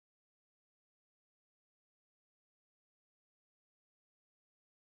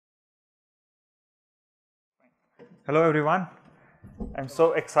Hello everyone. I'm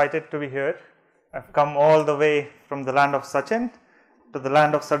so excited to be here. I've come all the way from the land of Sachin to the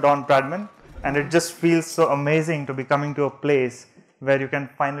land of Sir Don Bradman, and it just feels so amazing to be coming to a place where you can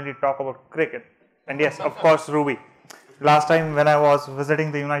finally talk about cricket. And yes, of course, Ruby. Last time when I was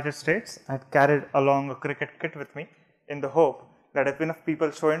visiting the United States, I had carried along a cricket kit with me in the hope that if enough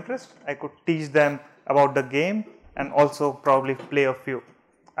people show interest, I could teach them about the game and also probably play a few.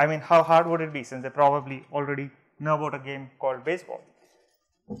 I mean, how hard would it be since they probably already know about a game called baseball?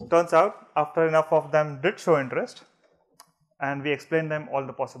 Turns out, after enough of them did show interest, and we explained them all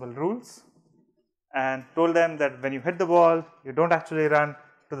the possible rules and told them that when you hit the ball, you don't actually run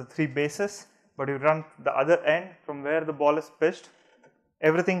to the three bases, but you run the other end from where the ball is pitched.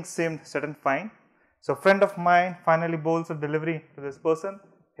 Everything seemed set and fine. So a friend of mine finally bowls a delivery to this person.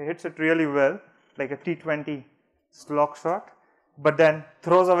 He hits it really well, like a T20 slog shot, but then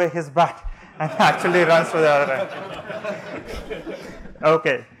throws away his bat and actually runs to the other end.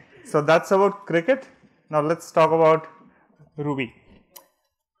 Okay, so that's about cricket. Now let's talk about Ruby.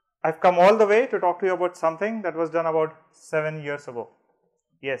 I've come all the way to talk to you about something that was done about 7 years ago.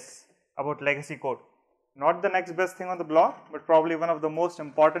 Yes, about legacy code. Not the next best thing on the block, but probably one of the most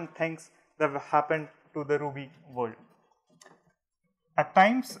important things that have happened to the Ruby world. At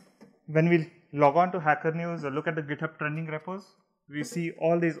times, when we log on to Hacker News or look at the GitHub trending repos, we see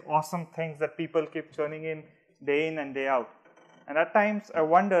all these awesome things that people keep churning in day in and day out. And at times, I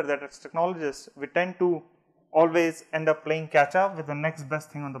wonder that as technologists, we tend to always end up playing catch up with the next best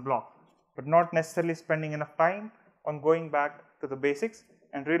thing on the block, but not necessarily spending enough time on going back to the basics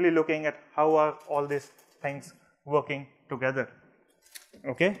and really looking at how are all these things working together.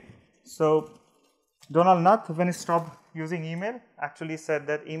 Okay, so Donald Knuth, when he stopped using email, actually said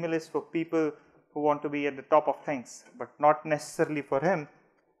that email is for people who want to be at the top of things, but not necessarily for him,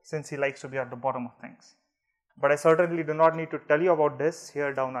 since he likes to be at the bottom of things. But I certainly do not need to tell you about this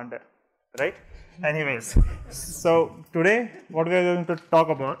here down under, right? Anyways, so today what we are going to talk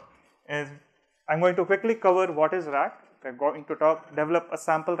about is I'm going to quickly cover what is RAC. We're going to develop a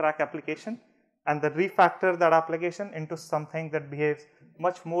sample RAC application and then refactor that application into something that behaves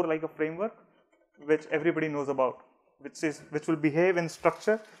much more like a framework, which everybody knows about, which will behave in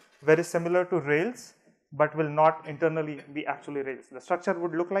structure very similar to Rails, but will not internally be actually Rails. The structure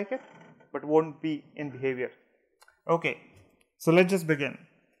would look like it, but won't be in behavior. Okay, so let's just begin.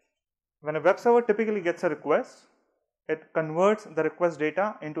 When a web server typically gets a request, it converts the request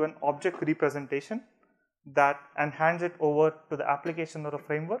data into an object representation and hands it over to the application or a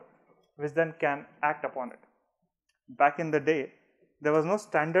framework, which then can act upon it. Back in the day, there was no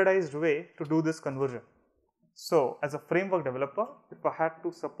standardized way to do this conversion. So as a framework developer, if I had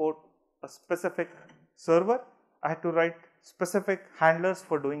to support a specific server, I had to write specific handlers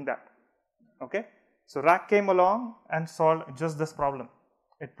for doing that. Okay, so RAC came along and solved just this problem.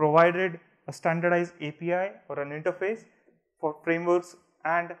 It provided a standardized API or an interface for frameworks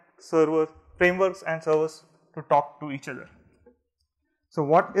and servers to talk to each other. So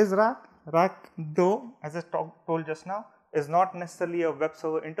what is RAC? RAC, though, as I told just now, is not necessarily a web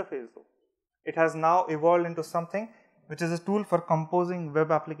server interface though. It has now evolved into something which is a tool for composing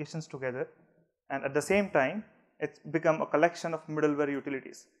web applications together, and at the same time it's become a collection of middleware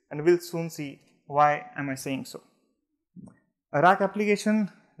utilities, and we'll soon see why am I saying so. A RAC application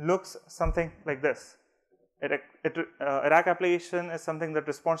looks something like this. A RAC application is something that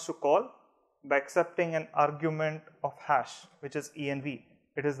responds to call by accepting an argument of hash, which is env.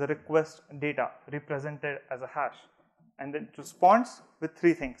 It is the request data represented as a hash, and it responds with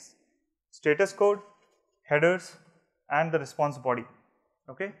three things: status code, headers, and the response body.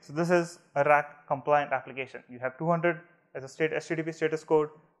 Okay, so this is a RAC compliant application. You have 200 as a HTTP status code,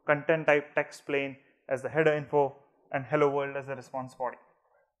 content type text plain as the header info, and hello world as the response body.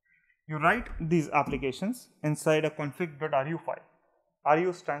 You write these applications inside a config.ru file.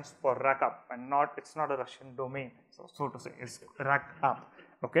 RU stands for rack up, and it's not a Russian domain, so to say, it's rack up.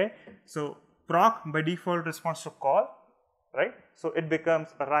 Okay, so proc by default responds to call, right? So it becomes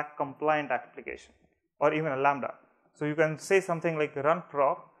a RAC compliant application, or even a lambda. So you can say something like run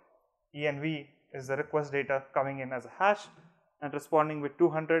proc, env is the request data coming in as a hash and responding with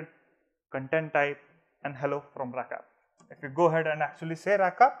 200 content type and hello from rack up. If you go ahead and actually say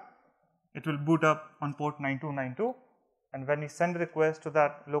rack up, it will boot up on port 9292, and when we send request to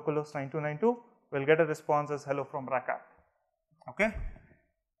that localhost 9292, we'll get a response as hello from rack up. Okay.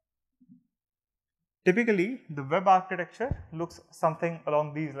 Typically, the web architecture looks something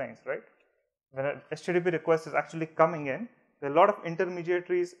along these lines, right? When an HTTP request is actually coming in, there are a lot of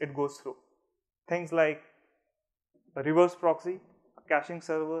intermediaries it goes through. Things like a reverse proxy, a caching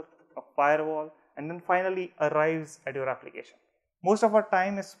server, a firewall, and then finally arrives at your application. Most of our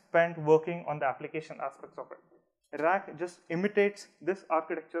time is spent working on the application aspects of it. Rack just imitates this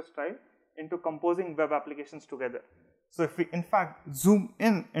architecture style into composing web applications together. So if we in fact zoom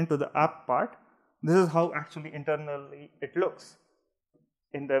in into the app part, this is how actually internally it looks.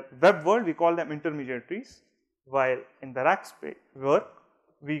 In the web world, we call them intermediaries, while in the rack space work,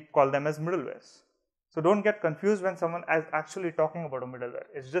 we call them as middlewares. So don't get confused when someone is actually talking about a middleware.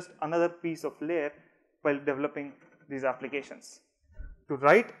 It's just another piece of layer while developing these applications. To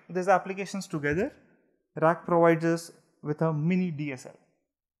write these applications together, Rack provides us with a mini DSL,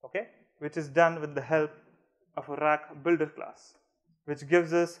 okay, which is done with the help of a Rack builder class, which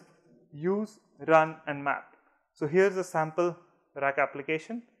gives us use, run, and map. So here's a sample Rack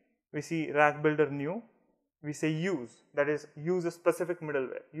application. We see Rack builder new. We say use, that is use a specific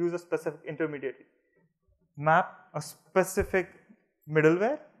middleware, use a specific intermediary, map a specific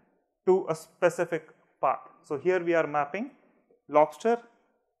middleware to a specific path. So here we are mapping lobster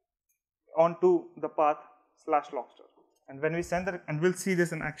onto the path /lobster, and when we send that, and we'll see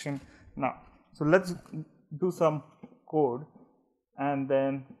this in action now. So let's do some code, and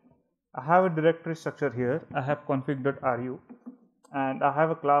then I have a directory structure here. I have config.ru, and I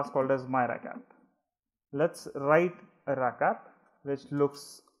have a class called as myRackApp. Let's write a rack app which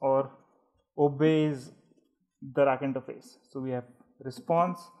looks or obeys the rack interface. So we have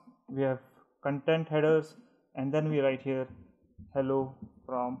response, we have content headers, and then we write here hello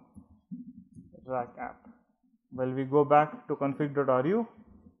from rack app. Well, we go back to config.ru,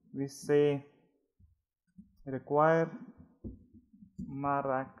 we say require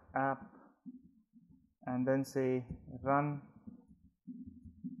myRack app, and then say run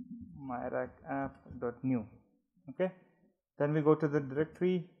myRackApp.new. Okay, then we go to the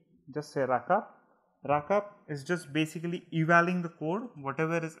directory, just say rackup. Rackup is just basically evaling the code,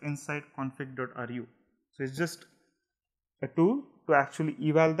 whatever is inside config.ru. So it's just a tool to actually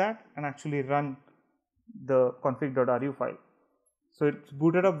eval that and actually run the config.ru file. So it's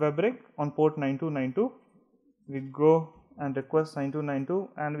booted up WebRig on port 9292. We go and request 9292,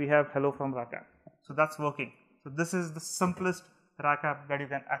 and we have hello from rackapp. So that's working. So this is the simplest rack app that you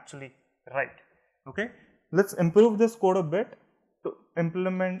can actually write. Okay, let's improve this code a bit to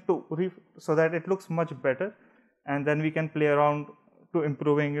implement so that it looks much better, and then we can play around to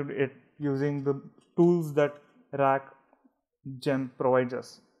improving it using the tools that Rack gem provides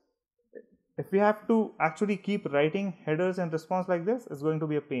us. If we have to actually keep writing headers and response like this, it's going to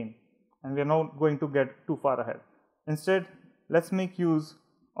be a pain, and we are not going to get too far ahead. Instead, let's make use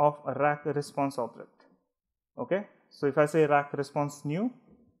of a Rack response object. Okay, so if I say Rack response new,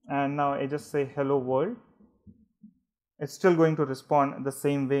 and now I just say hello world, it's still going to respond the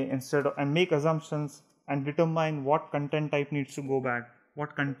same way instead of, and make assumptions and determine what content type needs to go back,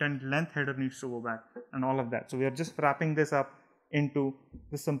 what content length header needs to go back, and all of that. So we are just wrapping this up into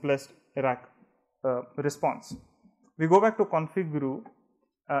the simplest Rack response. We go back to config.ru.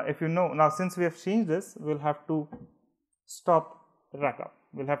 If you know, now since we have changed this, we'll have to stop Rackup.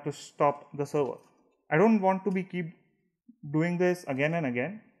 We'll have to stop the server. I don't want to keep doing this again and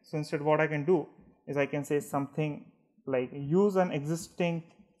again. So instead, what I can do is I can say something like use an existing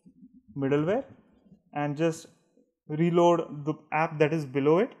middleware and just reload the app that is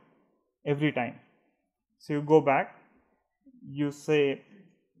below it every time. So you go back, you say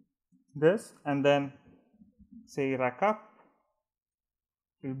this, and then say rackup.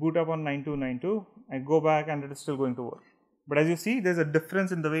 We'll boot up on 9292. I go back, and it is still going to work. But as you see, there's a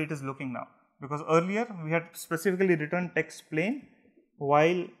difference in the way it is looking now, because earlier we had specifically written text plain,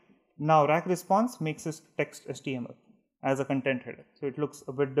 while now Rack response makes this text HTML as a content header. So it looks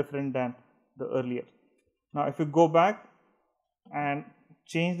a bit different than the earlier. Now if you go back and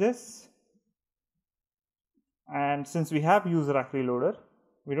change this, and since we have used Rack reloader,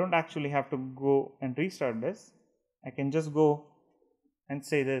 we don't actually have to go and restart this. I can just go and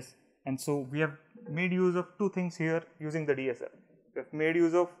say this, and so we have made use of two things here using the DSL. We have made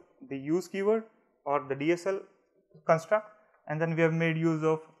use of the use keyword or the DSL construct, and then we have made use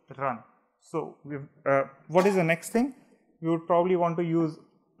of run. So what is the next thing? We would probably want to use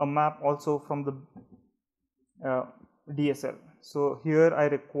a map also from the DSL. So here I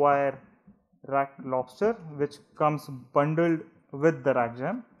require Rack lobster, which comes bundled with the Rack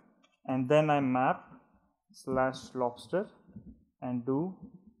gem, and then I map /lobster and do,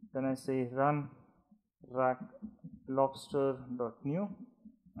 then I say run Rack lobster.new,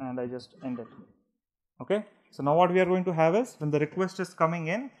 and I just end it. Okay, so now what we are going to have is when the request is coming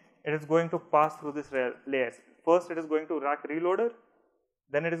in, it is going to pass through this layers. First it is going to Rack reloader,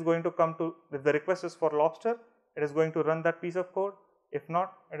 then it is going to come to, if the request is for lobster, it is going to run that piece of code, If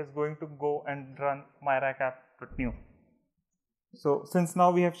not, it is going to go and run my rack app.new. So since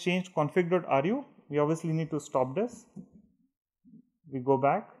now we have changed config.ru, we obviously need to stop this. We go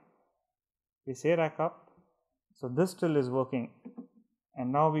back, we say rack up. So this still is working,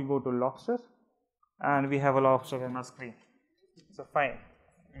 and now we go to lobster, and we have a lobster on our screen. So fine,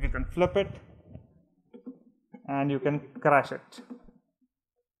 you can flip it and you can crash it.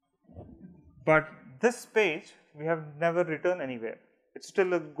 But this page we have never written anywhere. It's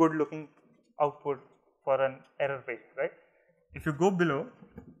still a good looking output for an error page, right? If you go below,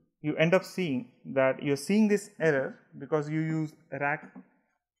 you end up seeing that you're seeing this error because you use rack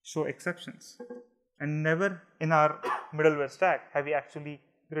show exceptions, and never in our middleware stack have we actually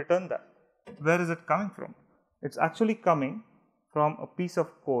returned that. Where is it coming from? It's actually coming from a piece of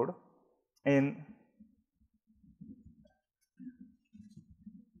code in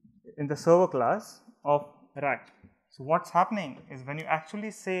the server class of rack. So what's happening is when you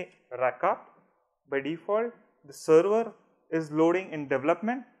actually say rack up, by default the server is loading in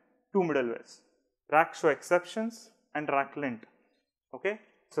development two middlewares, rack show exceptions and rack lint. Okay,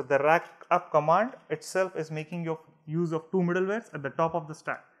 so the rack up command itself is making your use of two middlewares at the top of the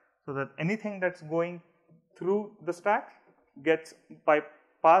stack, so that anything that's going through the stack gets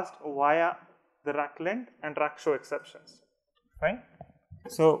passed via the rack lint and rack show exceptions. Fine.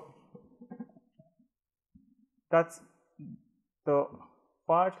 So that's the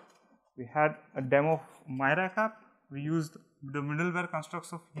part. We had a demo of my rack app. We used the middleware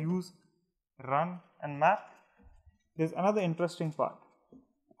constructs of use, run and map. There's another interesting part.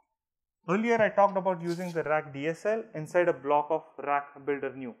 Earlier I talked about using the rack DSL inside a block of rack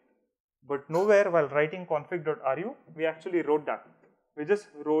builder new, but nowhere while writing config.ru we actually wrote that. We just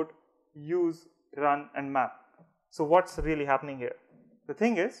wrote use, run and map. So what's really happening here? The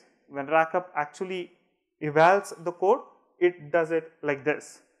thing is, when rackup actually evals the code, it does it like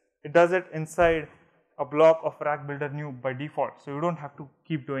this. It does it inside a block of rack builder new by default, so you don't have to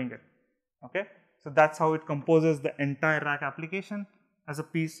keep doing it. Okay, so that's how it composes the entire rack application as a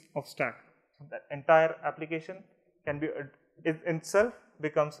piece of stack. So that entire application can be it itself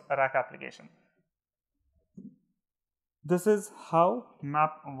becomes a rack application. This is how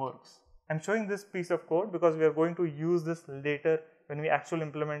map works. I'm showing this piece of code because we are going to use this later when we actually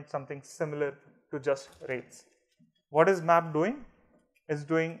implement something similar to just Rails. What is map doing? It's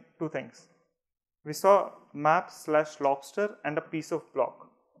doing two things. We saw map/lobster and a piece of block.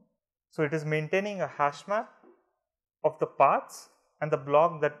 So it is maintaining a hash map of the paths and the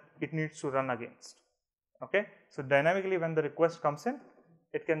block that it needs to run against. Okay, so dynamically when the request comes in,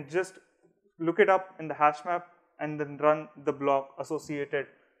 it can just look it up in the hash map and then run the block associated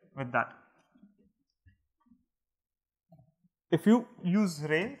with that. If you use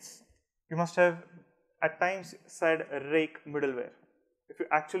Rails, you must have at times said rake middleware. If you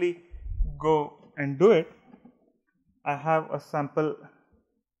actually go and do it, I have a sample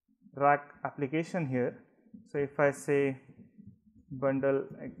rack application here. So if I say bundle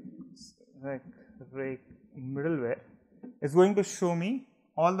rake middleware, it's going to show me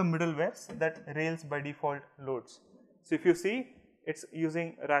all the middlewares that Rails by default loads. So if you see, it's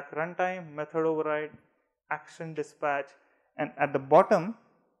using rack runtime, method override, action dispatch, and at the bottom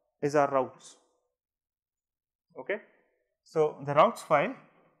is our routes. Okay, so the routes file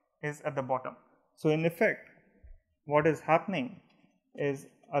is at the bottom. So in effect, what is happening is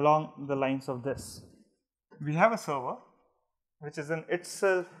along the lines of this. We have a server which is in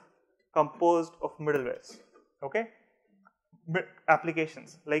itself composed of middlewares. Okay,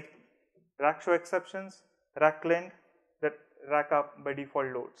 applications like rack show exceptions, rack lint, that rack up by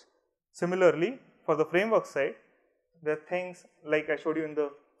default loads. Similarly, for the framework side, there are things like I showed you in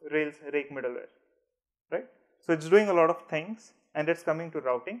the Rails rake middleware, right? So it's doing a lot of things, and it's coming to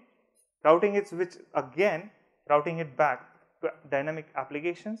routing. Routing is which again routing it back to dynamic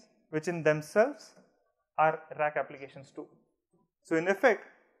applications, which in themselves are rack applications too. So in effect,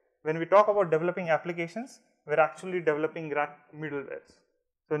 when we talk about developing applications, we're actually developing rack middlewares.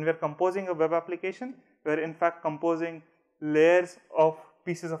 So when we're composing a web application, we're in fact composing layers of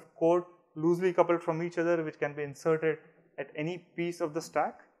pieces of code loosely coupled from each other, which can be inserted at any piece of the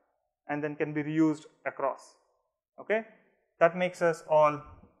stack and then can be reused across. Okay, that makes us all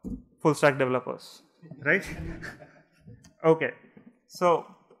full stack developers, right? Okay, so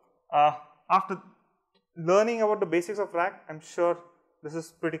after learning about the basics of rack, I'm sure this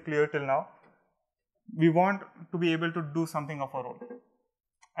is pretty clear till now. We want to be able to do something of our own.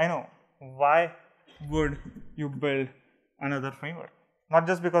 I know, why would you build another framework? Not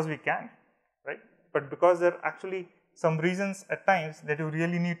just because we can, right? But because there are actually some reasons at times that you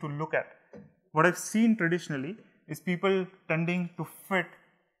really need to look at. What I've seen traditionally is people tending to fit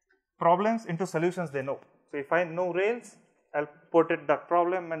problems into solutions they know. So if I know Rails, I'll put it that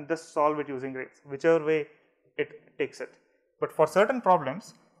problem and just solve it using Rails, whichever way it takes it. But for certain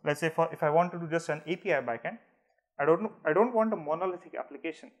problems, let's say if I want to do just an API backend, I don't want a monolithic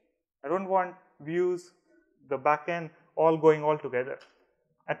application. I don't want views, the backend all going all together.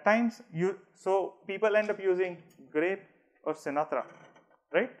 At times, so people end up using Grape or Sinatra,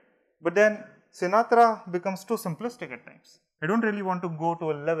 right? But then Sinatra becomes too simplistic at times. I don't really want to go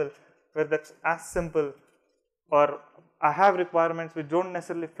to a level where that's as simple, or I have requirements which don't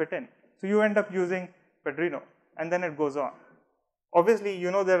necessarily fit in. So you end up using Pedrino, and then it goes on. Obviously,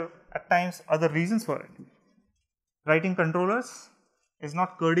 you know, there are at times other reasons for it. Writing controllers is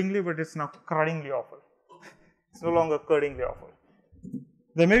not curdingly, but it's now curdingly awful. It's no longer curdingly awful.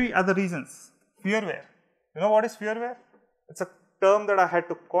 There may be other reasons. Fearware. You know what is fearware? It's a term that I had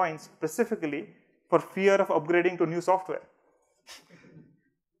to coin specifically for fear of upgrading to new software.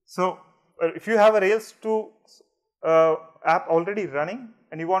 So if you have a Rails 2 app already running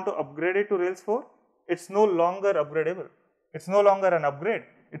and you want to upgrade it to Rails 4, it's no longer upgradable. It's no longer an upgrade.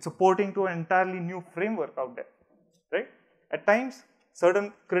 It's a porting to an entirely new framework out there, right? At times,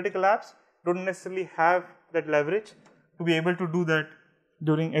 certain critical apps don't necessarily have that leverage to be able to do that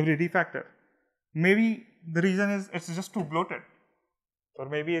during every refactor. Maybe the reason is it's just too bloated, or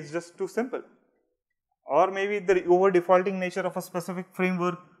maybe it's just too simple, or maybe the over defaulting nature of a specific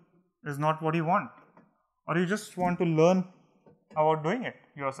framework is not what you want, or you just want to learn about doing it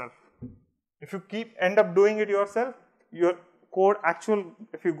yourself. If you end up doing it yourself, your code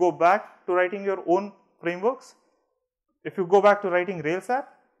if you go back to writing your own frameworks, if you go back to writing Rails app,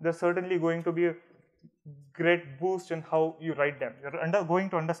 there's certainly going to be a great boost in how you write them. You're going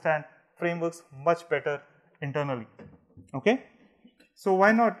to understand frameworks much better internally. Okay? So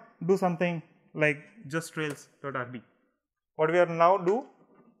why not do something like just Rails.rb? What we are now do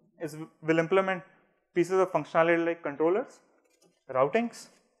is we'll implement pieces of functionality like controllers, routings,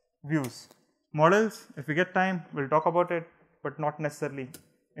 views. Models, if we get time, we'll talk about it, but not necessarily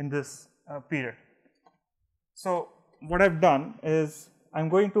in this period. So what I've done is I'm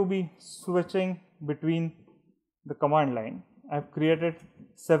going to be switching between the command line. I've created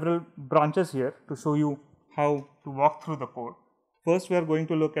several branches here to show you how to walk through the code. First, we are going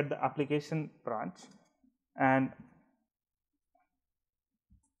to look at the application branch, and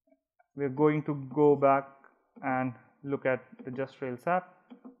we're going to go back and look at the just Rails app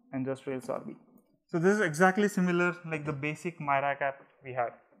and just Rails RB. So this is exactly similar like the basic MyRack app we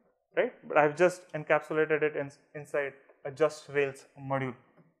had, right? But I've just encapsulated it inside a just Rails module.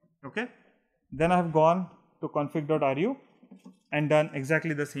 Okay. Then I've gone to config.ru and done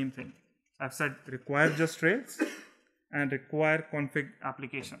exactly the same thing. I've said require just Rails and require config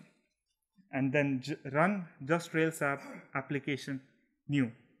application, and then run just Rails app application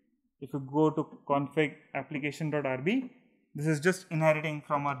new. If you go to config application.rb, this is just inheriting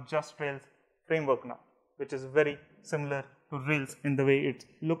from our just Rails framework now, which is very similar to Rails in the way it's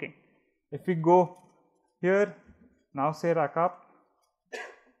looking. If we go here, now say rackup,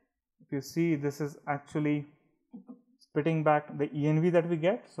 if you see, this is actually spitting back the env that we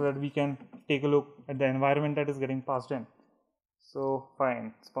get so that we can take a look at the environment that is getting passed in. So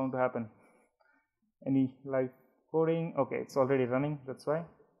fine, it's bound to happen. Any live coding? Okay, it's already running, that's why.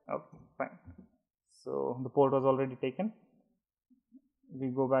 Oh, fine. So the port was already taken. We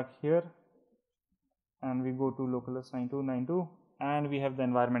go back here and we go to localhost 9292 and we have the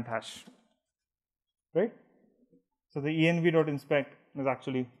environment hash, right? So the env.inspect is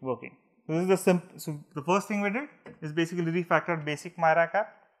actually working. So this is so the first thing we did is basically refactored basic MyRack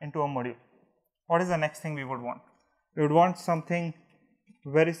app into a module. What is the next thing we would want? We would want something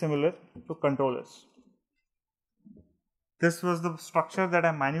very similar to controllers. This was the structure that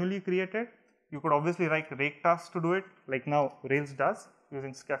I manually created. You could obviously write rake tasks to do it, like now Rails does,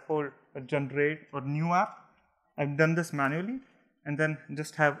 using scaffold, a generate or new app. I've done this manually and then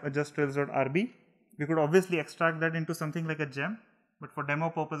just have a just Rails.rb. We could obviously extract that into something like a gem, but for demo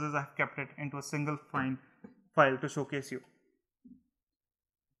purposes, I've kept it into a single file to showcase you.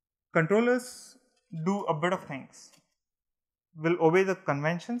 Controllers do a bit of things. Will obey the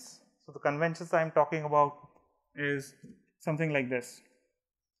conventions. So the conventions I'm talking about is something like this.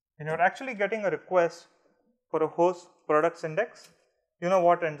 When you're actually getting a request for a host products index, you know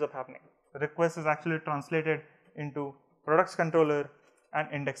what ends up happening. The request is actually translated into products controller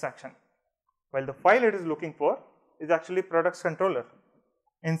and index action, while the file it is looking for is actually products controller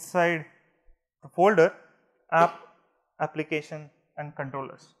inside the folder app, application and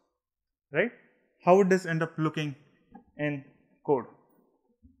controllers, right? How would this end up looking in code?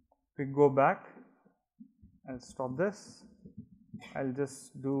 We go back I'll stop this. I'll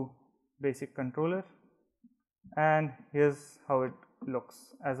just do basic controller, and here's how it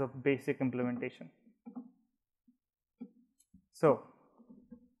looks as a basic implementation. So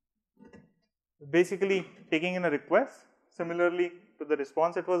basically taking in a request similarly to the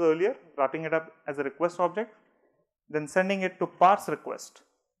response it was earlier, wrapping it up as a request object, then sending it to parse request.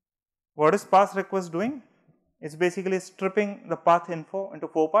 What is parse request doing? It's basically stripping the path info into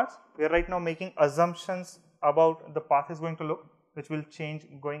 4 parts. We are right now making assumptions about the path is going to look, which will change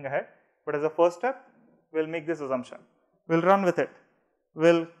going ahead. But as a first step, we'll make this assumption. We'll run with it.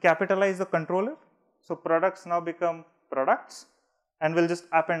 We'll capitalize the controller. So products now become products, and we'll just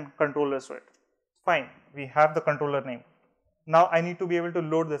append controllers to it. Fine, we have the controller name. Now I need to be able to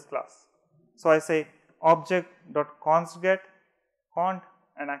load this class. So I say object.constGet cont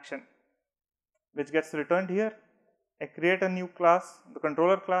and action, which gets returned here. I create a new class, the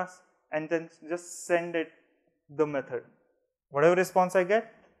controller class, and then just send it the method. Whatever response I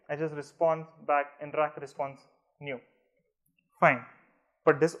get, I just respond back in rack response new. Fine.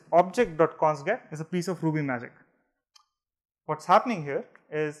 But this object.constGet is a piece of Ruby magic. What's happening here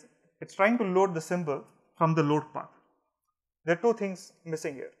is it's trying to load the symbol from the load path. There are 2 things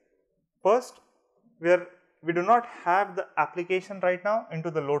missing here. First, we do not have the application right now into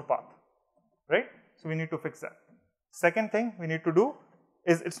the load path, right? So we need to fix that. Second thing we need to do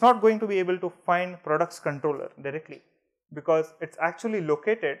is it's not going to be able to find products controller directly, because it's actually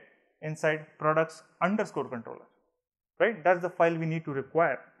located inside products underscore controller, right? That's the file we need to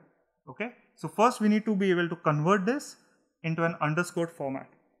require. Okay. So first we need to be able to convert this into an underscore format.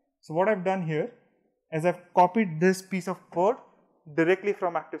 So what I've done here is I've copied this piece of code directly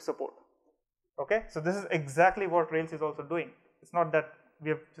from active support. Okay. So this is exactly what Rails is also doing. It's not that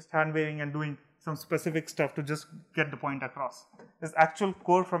we are just hand waving and doing some specific stuff to just get the point across. This actual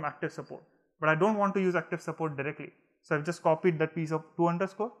code from active support, but I don't want to use active support directly. So I've just copied that piece of to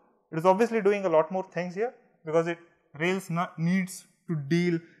underscore. It is obviously doing a lot more things here because Rails needs to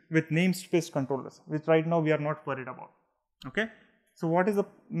deal with namespace controllers, which right now we are not worried about. Okay. So what is the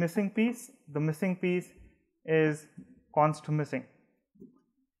missing piece? The missing piece is const missing.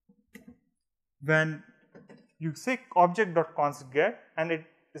 When you say object.constGet and it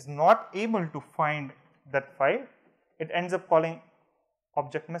is not able to find that file, it ends up calling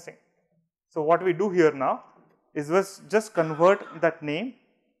object missing. So what we do here now is just convert that name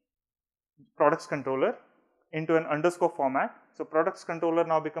products controller into an underscore format. So products controller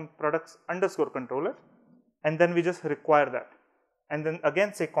now become products underscore controller, and then we just require that, and then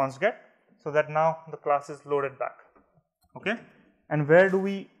again say constGet, so that now the class is loaded back. Okay. And where do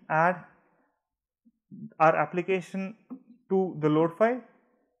we add our application to the load file,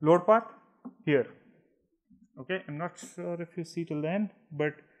 load path? Here. Okay. I'm not sure if you see till the end,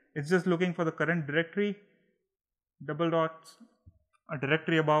 but it's just looking for the current directory, double dots, a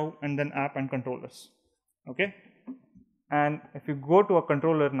directory above, and then app and controllers. Okay. And if you go to a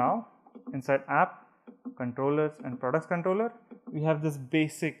controller now, inside app, controllers, and products controller, we have this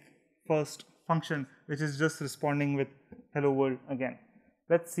basic first function which is just responding with hello world again.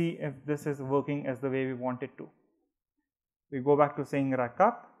 Let's see if this is working as the way we want it to. We go back to saying rack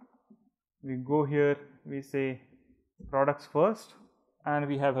up, we go here, we say products first, and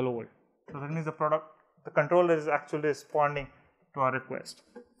we have hello world. So that means the controller is actually responding to our request.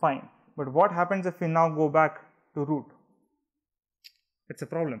 Fine. But what happens if we now go back to root? It's a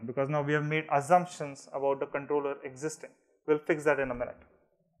problem because now we have made assumptions about the controller existing. We'll fix that in a minute.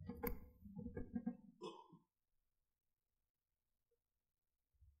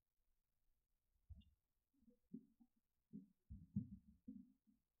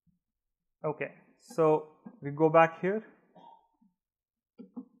 Okay, so we go back here.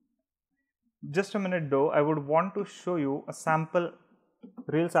 Just a minute though, I would want to show you a sample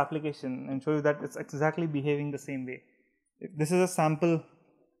Rails application and show you that it's exactly behaving the same way. This is a sample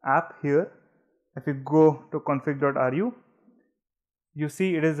app here. If you go to config.ru, you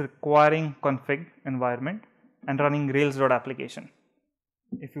see it is requiring config environment and running rails.application.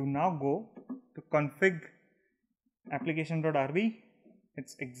 If you now go to config application.rb,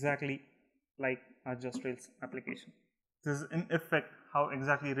 it's exactly like our just Rails application. This is in effect how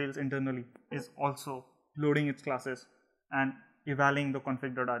exactly Rails internally is also loading its classes and evaluating the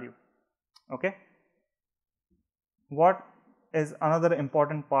config.ru. Okay. What is another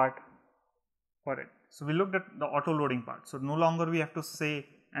important part for it? So we looked at the auto loading part. So no longer we have to say,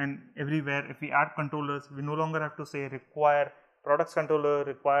 and everywhere if we add controllers, we no longer have to say require products controller,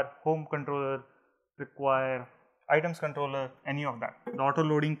 require home controller, require items controller, any of that. The auto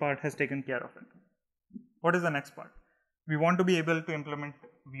loading part has taken care of it. What is the next part? We want to be able to implement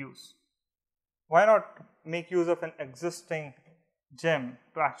views. why not make use of an existing gem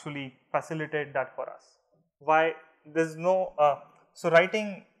to actually facilitate that for us? Why there's no, so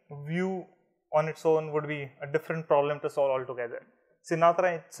writing view on its own would be a different problem to solve altogether.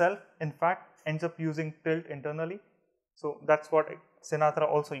 Sinatra itself, in fact, ends up using tilt internally. So that's what Sinatra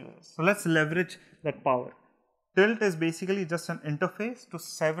also uses. So let's leverage that power. Tilt is basically just an interface to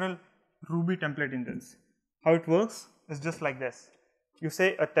several Ruby template engines. How it works is just like this. You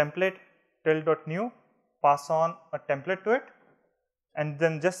say a template tilt.new, pass on a template to it, and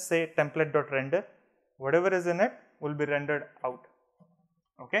then just say template.render. Whatever is in it will be rendered out.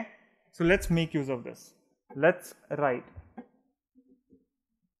 Okay. So let's make use of this. Let's write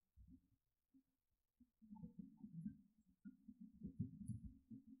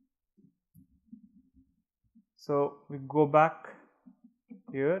so we go back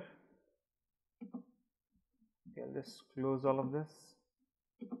here. Okay, I'll just close all of this.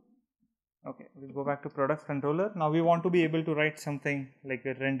 Okay, we go back to products controller. Now we want to be able to write something like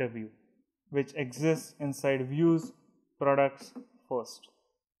a render view, which exists inside views products first.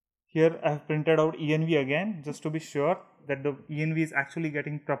 Here I have printed out env again, just to be sure that the env is actually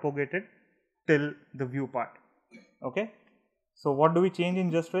getting propagated till the view part. Okay. So what do we change in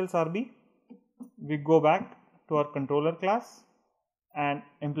JustRails RB? We go back to our controller class and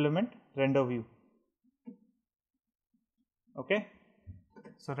implement render view. Okay.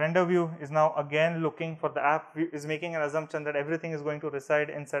 So render view is now again looking for the app view, is making an assumption that everything is going to reside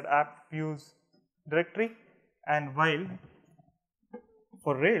inside app views directory, and while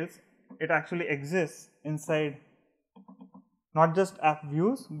for Rails it actually exists inside not just app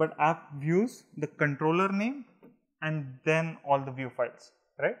views but app views, the controller name, and then all the view files,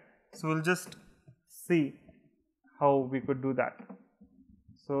 right? So we'll just see how we could do that.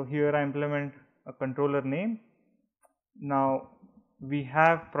 So here I implement a controller name. Now we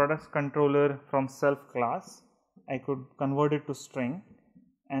have products controller from self class. I could convert it to string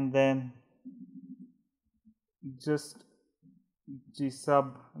and then just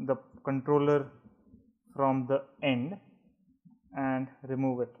gsub the controller from the end and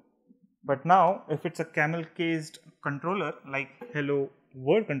remove it. But now if it's a camel cased controller like hello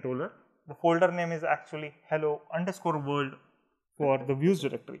world controller, the folder name is actually hello underscore world for the views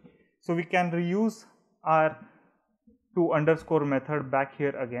directory. So we can reuse our to underscore method back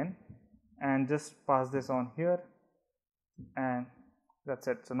here again and just pass this on here, and that's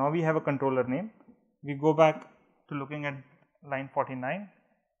it. So now we have a controller name. We go back to looking at line 49,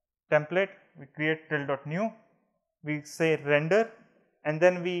 template, we create tilt.new, we say render, and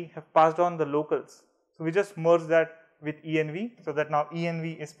then we have passed on the locals. So we just merge that with env so that now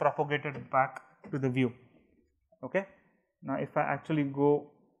env is propagated back to the view. Okay. Now if I actually go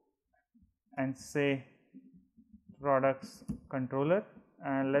and say products controller,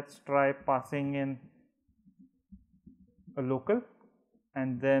 and let's try passing in a local,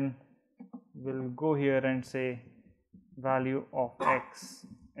 and then we'll go here and say value of x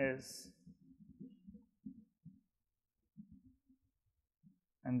is,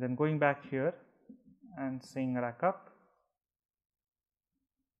 and then going back here and saying rack up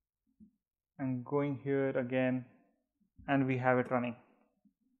and going here again, and we have it running.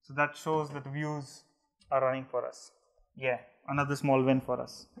 So that shows that views are running for us. Yeah, another small win for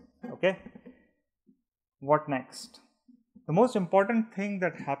us. Okay. What next? The most important thing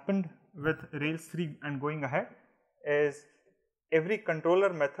that happened with Rails 3 and going ahead is every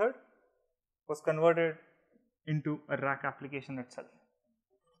controller method was converted into a rack application itself.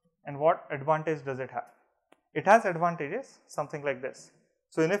 And what advantage does it have? It has advantages, something like this.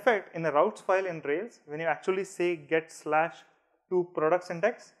 So in effect, in a routes file in Rails, when you actually say get slash to products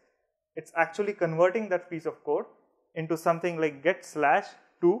index, it's actually converting that piece of code into something like get slash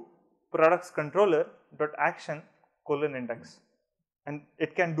to products controller dot action colon index, and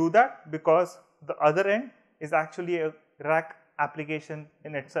it can do that because the other end is actually a rack application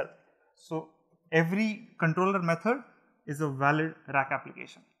in itself. So every controller method is a valid rack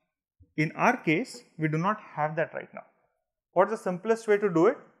application. In our case, we do not have that right now. What's the simplest way to do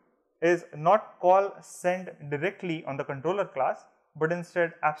it is not call send directly on the controller class, but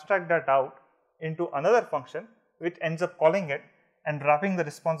instead abstract that out into another function which ends up calling it and wrapping the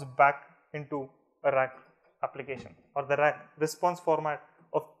response back into a rack application, or the rack response format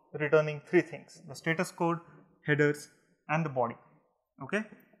of returning three things: the status code, headers, and the body. Okay.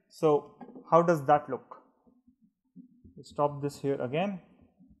 So how does that look? We stop this here again.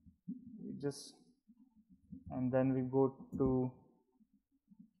 We just, and then we go to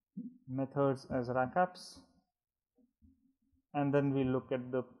methods as rack apps, and then we look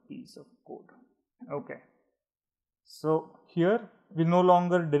at the piece of code. Okay. So here we no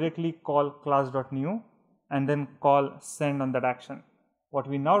longer directly call class.new and then call send on that action. What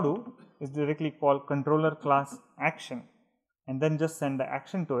we now do is directly call controller class action and then just send the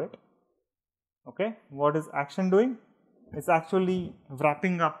action to it. Okay, what is action doing? It's actually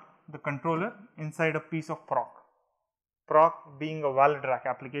wrapping up the controller inside a piece of proc. Proc being a valid rack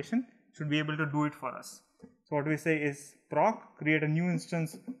application should be able to do it for us. So what we say is proc, create a new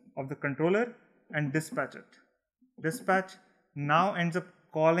instance of the controller and dispatch it. Dispatch now ends up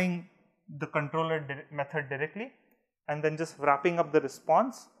calling the controller method directly and then just wrapping up the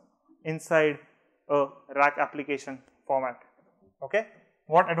response inside a rack application format. Okay,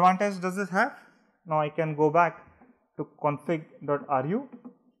 what advantage does this have? Now I can go back to config.ru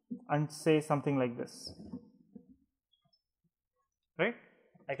and say something like this, right?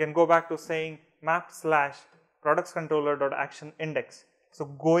 I can go back to saying map / products controller.action index. So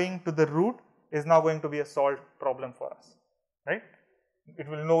going to the root is now going to be a solved problem for us, right? It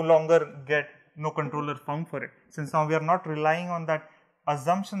will no longer get no controller found for it, since now we are not relying on that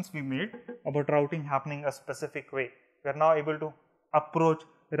assumptions we made about routing happening a specific way. We are now able to approach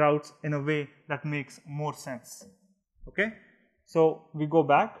routes in a way that makes more sense. Okay, so we go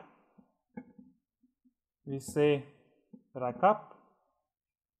back, we say rack up,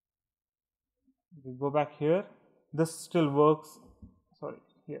 we go back here, this still works,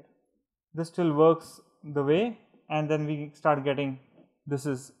 here, this still works the way, and then we start getting this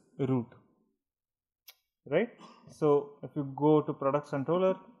is root, right? So if you go to products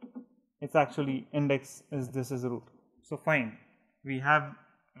controller, it's actually index is this is root. So fine, we have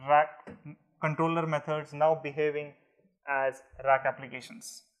rack controller methods now behaving as rack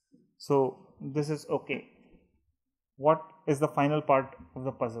applications. So this is okay. What is the final part of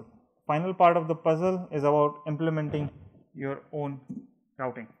the puzzle? Final part of the puzzle is about implementing your own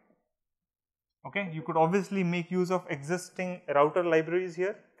routing. Okay, you could obviously make use of existing router libraries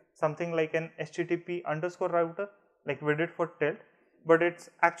here, something like an HTTP underscore router like we did for tilt, but it's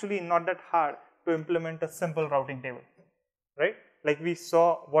actually not that hard to implement a simple routing table, right? Like we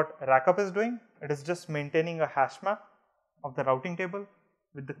saw what rackup is doing, it is just maintaining a hash map of the routing table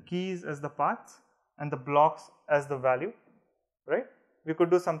with the keys as the paths and the blocks as the value, right? We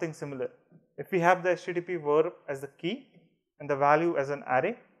could do something similar. If we have the HTTP verb as the key and the value as an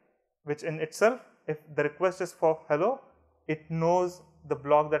array, which in itself, if the request is for hello, it knows the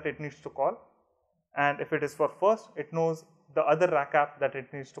block that it needs to call, and if it is for first, it knows the other rack app that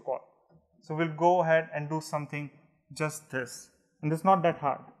it needs to call. So we'll go ahead and do something just this, and it's not that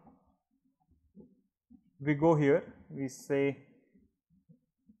hard. We go here, we say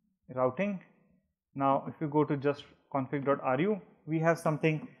routing. Now if you go to just config.ru, we have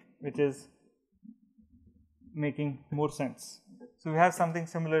something which is making more sense. So we have something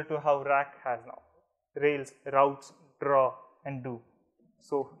similar to how rack has now: rails, routes, draw and do.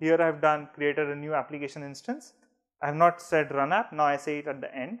 So here I have created a new application instance. I have not said run app, now I say it at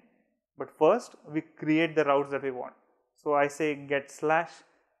the end, but first we create the routes that we want. So I say get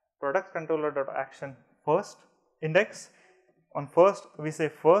 / product controller.action first index. On first we say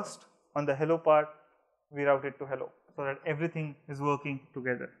first, on the hello part we route it to hello, so that everything is working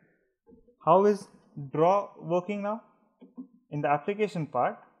together. How is draw working now? In the application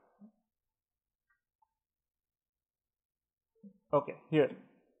part, okay, here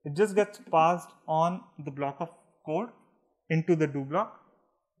it just gets passed on the block of code into the do block,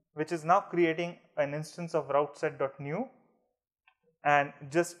 which is now creating an instance of routeset.new and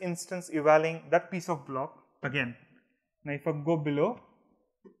just instance evaluating that piece of block again. Now if I go below,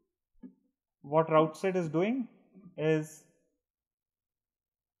 what routeset is doing is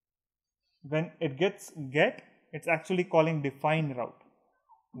when it gets get, it's actually calling define route.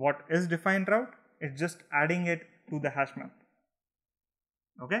 What is define route? It's just adding it to the hash map.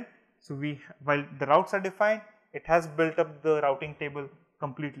 Okay, so while the routes are defined, it has built up the routing table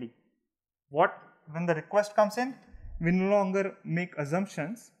completely. When the request comes in, we no longer make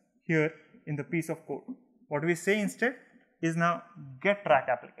assumptions here in the piece of code. What we say instead is now get rack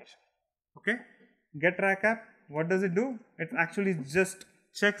application. Okay, get rack app, what does it do? It actually just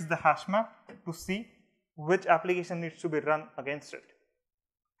checks the hash map to see which application needs to be run against it.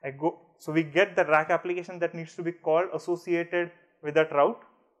 So we get the rack application that needs to be called associated with that route,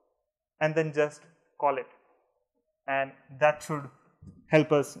 and then just call it, and that should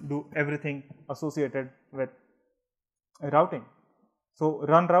help us do everything associated with routing. So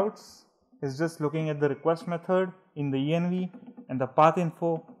run routes is just looking at the request method in the env and the path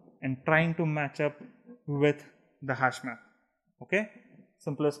info and trying to match up with the hash map. Okay,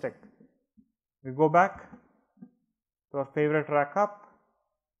 simplistic. We go back to our favorite rack up,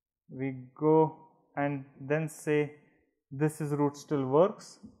 we go and then say this is root still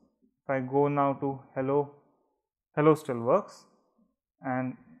works. If I go now to hello, hello still works,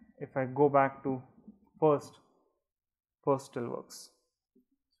 and if I go back to first, first still works.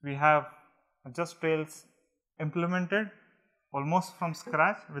 We have just Rails implemented almost from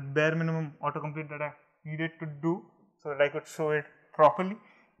scratch with bare minimum autocomplete that I needed to do so that I could show it properly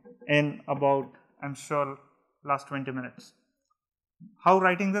in about, I'm sure, last 20 minutes. How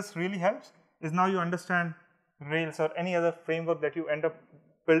writing this really helps is now you understand Rails or any other framework that you end up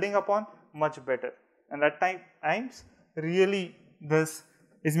building upon much better, and at times really this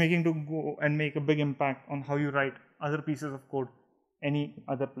is making to go and make a big impact on how you write other pieces of code any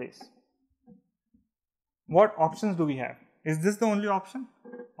other place. What options do we have? Is this the only option?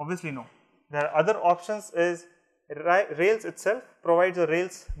 Obviously no. There are other options. Is Rails itself provides a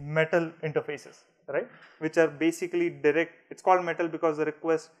Rails metal interfaces, right, which are basically direct. It's called metal because the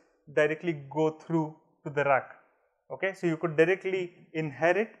requests directly go through to the rack. Okay, so you could directly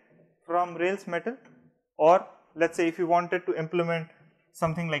inherit from Rails metal, or let's say if you wanted to implement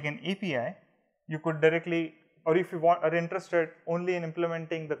something like an API, you could directly, or if you are interested only in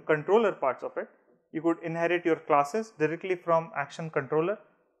implementing the controller parts of it, you could inherit your classes directly from action controller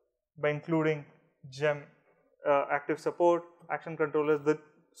by including gem, active support, action controllers.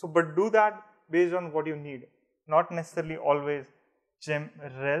 But do that based on what you need, not necessarily always gem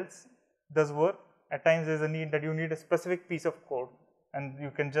Rails does work. At times there is a need that you need a specific piece of code, and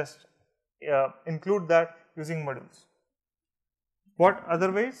you can just include that using modules. What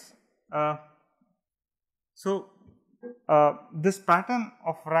other ways? This pattern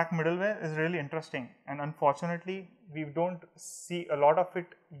of rack middleware is really interesting, and unfortunately we don't see a lot of it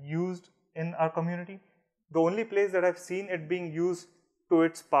used in our community. The only place that I've seen it being used to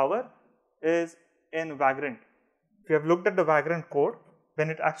its power is in Vagrant. If you have looked at the Vagrant code, when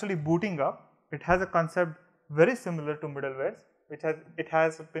it actually booting up, it has a concept very similar to middlewares, which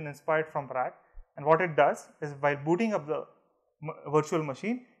has been inspired from rack. And what it does is, while booting up the virtual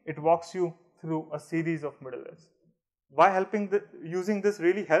machine, it walks you through a series of middlewares. Why using this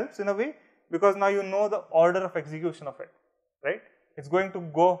really helps in a way, because now you know the order of execution of it, right? It's going to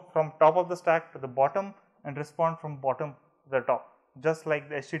go from top of the stack to the bottom and respond from bottom to the top, just like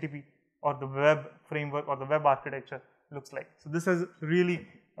the HTTP or the web framework or the web architecture looks like. So this has really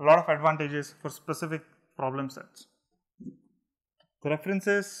a lot of advantages for specific problem sets. The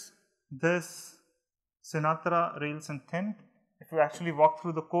references, this Sinatra, Rails and Thin, if you actually walk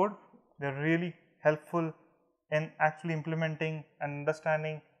through the code, they're really helpful in actually implementing and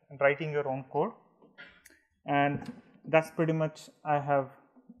understanding and writing your own code. And that's pretty much I have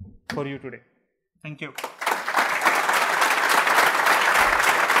for you today. Thank you.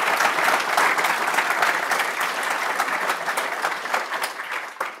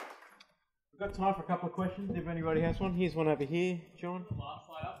 We've got time for a couple of questions if anybody has one. Here's one over here, John. The last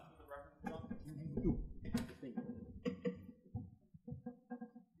slide up with the references on.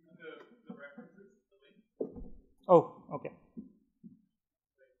 The references, the link. Oh, okay.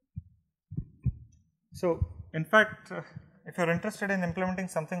 So, in fact, if you're interested in implementing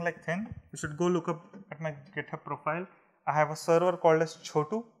something like Thin, you should go look up at my GitHub profile. I have a server called as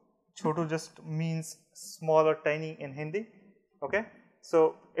Chotu. Chotu just means small or tiny in Hindi. Okay.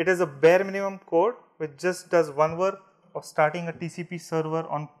 So, it is a bare minimum code which just does one work of starting a TCP server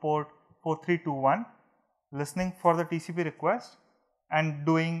on port 4321, listening for the TCP request and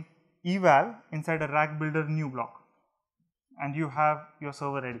doing eval inside a rack builder new block, and you have your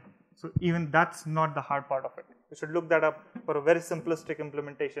server ready. So, even that's not the hard part of it. You should look that up for a very simplistic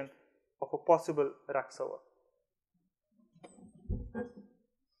implementation of a possible rack server.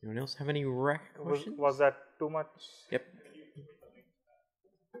 Anyone else have any rack questions? Was that too much? Yep.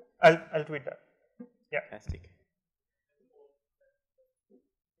 I'll tweet that. Yeah. Fantastic.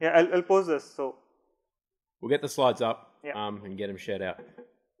 Yeah, I'll post this. So we'll get the slides up, yeah. And get them shared out.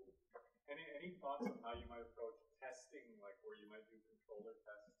 Any thoughts on how you might approach testing, like where you might do controller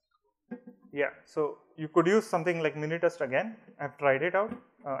tests? Yeah, so you could use something like Minitest again. I've tried it out.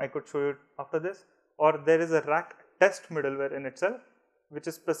 I could show you after this. Or there is a rack test middleware in itself, which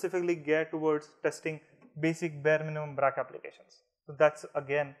is specifically geared towards testing basic bare minimum rack applications. So that's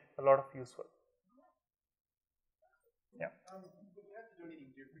again a lot of useful. Yeah. Would you have to do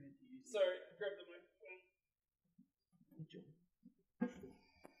anything different if you use? Sorry, grab the mic.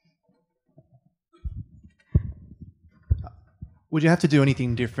 Would you have to do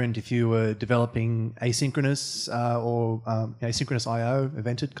anything different if you were developing asynchronous or asynchronous I/O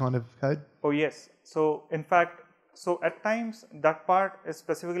evented kind of code? Oh yes. So in fact, at times that part is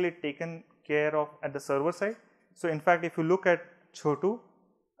specifically taken care of at the server side. So in fact, if you look at Chotu,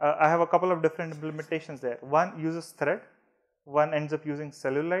 I have a couple of different implementations there. One uses thread, one ends up using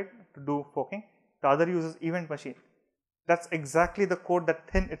Celluloid to do forking, the other uses Event Machine. That's exactly the code that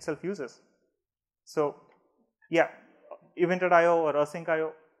Thin itself uses. So yeah, evented IO or async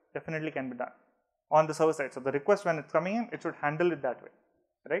IO definitely can be done on the server side. So the request, when it's coming in, it should handle it that way,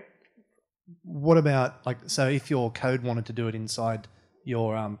 right? What about, like, so if your code wanted to do it inside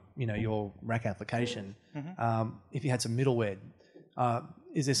your your rack application, if you had some middleware,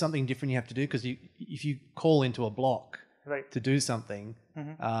 is there something different you have to do? Because if you call into a block to do something,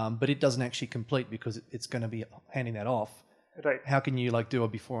 but it doesn't actually complete because it's going to be handing that off, right? How can you like do a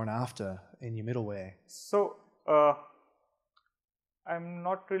before and after in your middleware? So I'm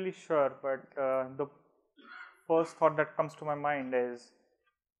not really sure, but the first thought that comes to my mind is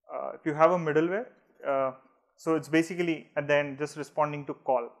if you have a middleware, so it's basically at the end just responding to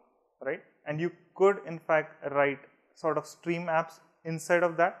call, right? And you could in fact write sort of stream apps inside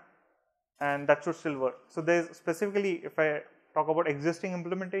of that, and that should still work. So there's specifically, if I talk about existing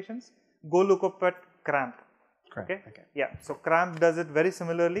implementations, go look up at Cramp. Okay. Yeah. So Cramp does it very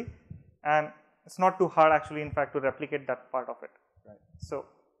similarly, and it's not too hard actually, in fact, to replicate that part of it. Right. So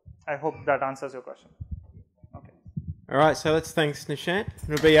I hope that answers your question. Okay. All right. So let's thanks Nishant.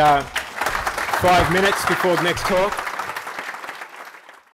 It'll be 5 minutes before the next talk.